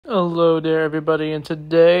Hello there, everybody, and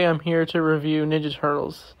today I'm here to review Ninja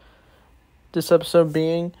Turtles. This episode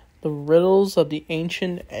being the Riddles of the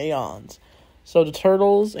Ancient Aeons. So the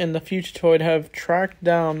Turtles and the Fugitoid have tracked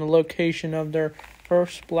down the location of their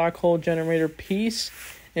first black hole generator piece,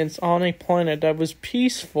 and it's on a planet that was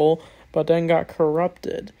peaceful, but then got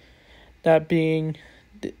corrupted. That being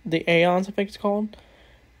the Aeons, I think it's called.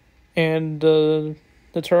 And the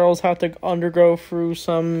Turtles have to undergo through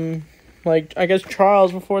some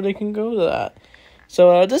trials before they can go to that.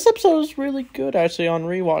 So, this episode is really good, actually, on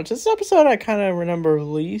rewatch. This episode I kind of remember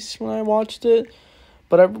least when I watched it.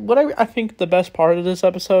 But I think the best part of this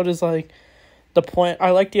episode is, I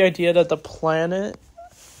like the idea that the planet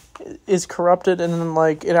is corrupted and then,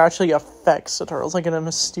 it actually affects the Turtles, in a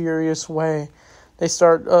mysterious way. They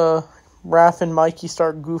start, Raph and Mikey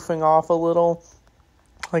start goofing off a little,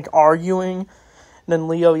 arguing. And then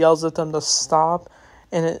Leo yells at them to stop.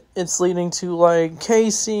 And it's leading to,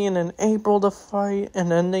 Casey and then April to fight.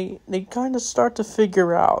 And then they kind of start to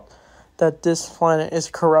figure out that this planet is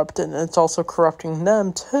corrupted. And it's also corrupting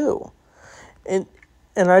them, too. And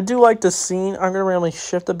I do like the scene. I'm going to randomly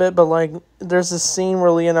shift a bit. But, there's this scene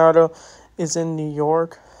where Leonardo is in New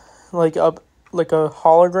York. A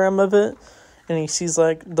hologram of it. And he sees,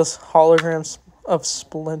 this hologram of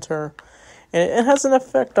Splinter. And it has an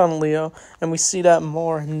effect on Leo, and we see that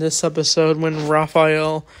more in this episode when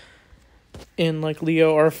Raphael and,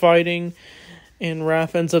 Leo are fighting, and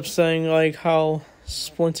Raph ends up saying, how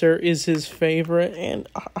Splinter is his favorite, and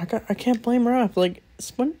I can't blame Raph.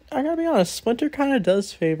 I gotta be honest, Splinter kind of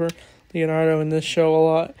does favor Leonardo in this show a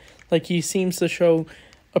lot. He seems to show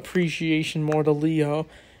appreciation more to Leo,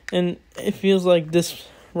 and it feels like this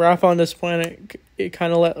Raph on this planet, it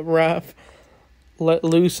kind of let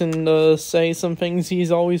loose and say some things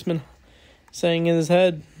he's always been saying in his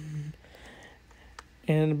head.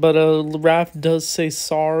 But Raph does say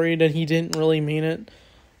sorry that he didn't really mean it.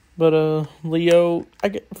 But Leo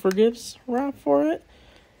forgives Raph for it.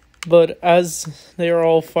 But as they are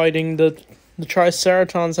all fighting, the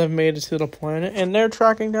Triceratons have made it to the planet, and they're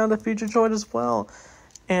tracking down the Fugitoid as well,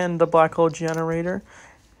 and the black hole generator.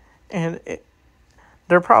 And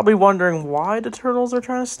they're probably wondering why the Turtles are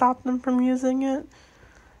trying to stop them from using it.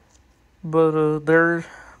 But the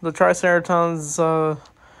Triceratons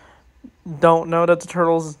don't know that the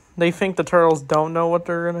Turtles... They think the Turtles don't know what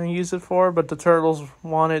they're going to use it for, but the Turtles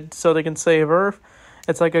want it so they can save Earth.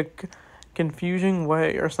 It's a confusing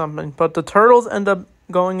way or something. But the Turtles end up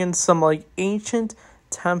going in some, ancient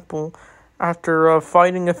temple after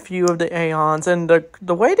fighting a few of the Aeons, and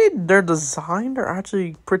the way they're designed are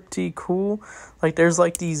actually pretty cool. There's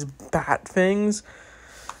these bat things,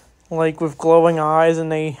 with glowing eyes,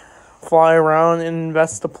 and they fly around and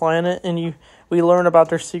invest the planet, and we learn about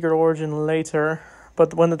their secret origin later.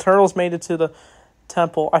 But when the Turtles made it to the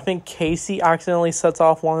temple, I think Casey accidentally sets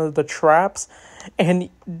off one of the traps, and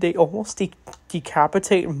they almost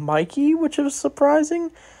decapitate Mikey, which is surprising.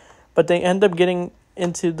 But they end up getting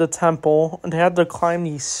into the temple, and they had to climb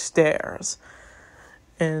these stairs,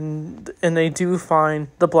 and they do find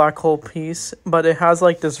the black hole piece, but it has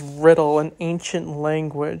this riddle in ancient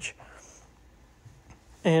language.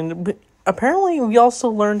 And apparently we also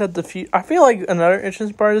learned that I feel like another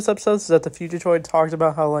interesting part of this episode is that the Fugitoid talked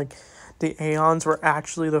about how the Aeons were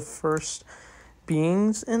actually the first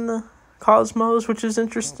beings in the cosmos, which is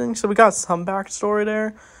interesting. So we got some backstory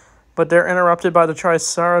there. But they're interrupted by the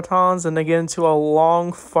Triceratons, and they get into a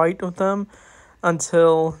long fight with them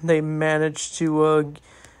until they manage to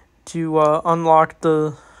unlock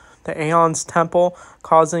the Aeons temple,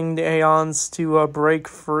 causing the Aeons to break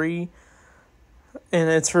free. And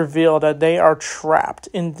it's revealed that they are trapped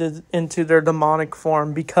into their demonic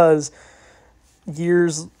form because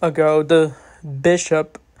years ago the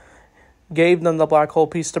bishop gave them the black hole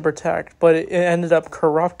piece to protect, but it ended up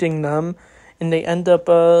corrupting them. And they end up,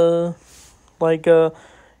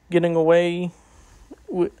 getting away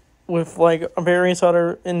with various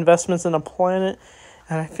other investments in the planet.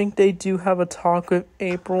 And I think they do have a talk with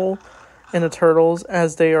April and the Turtles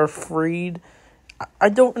as they are freed. I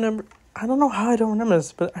don't know how I don't remember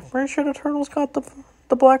this, but I'm pretty sure the Turtles got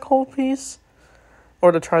the black hole piece.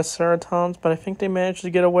 Or the Triceratons, but I think they managed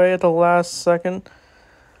to get away at the last second.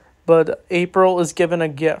 But April is given a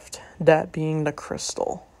gift, that being the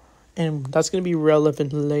crystal. And that's going to be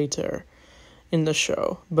relevant later in the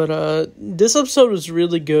show. But this episode was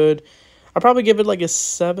really good. I'll probably give it a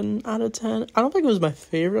 7 out of 10. I don't think it was my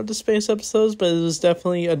favorite of the space episodes, but it was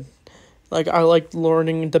definitely I liked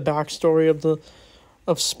learning the backstory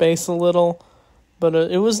of space a little. But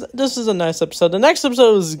this is a nice episode. The next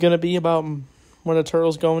episode is going to be about when the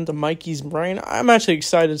Turtles go into Mikey's brain. I'm actually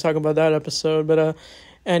excited to talk about that episode. But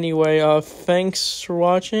Anyway, thanks for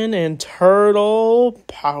watching, and turtle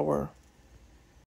power.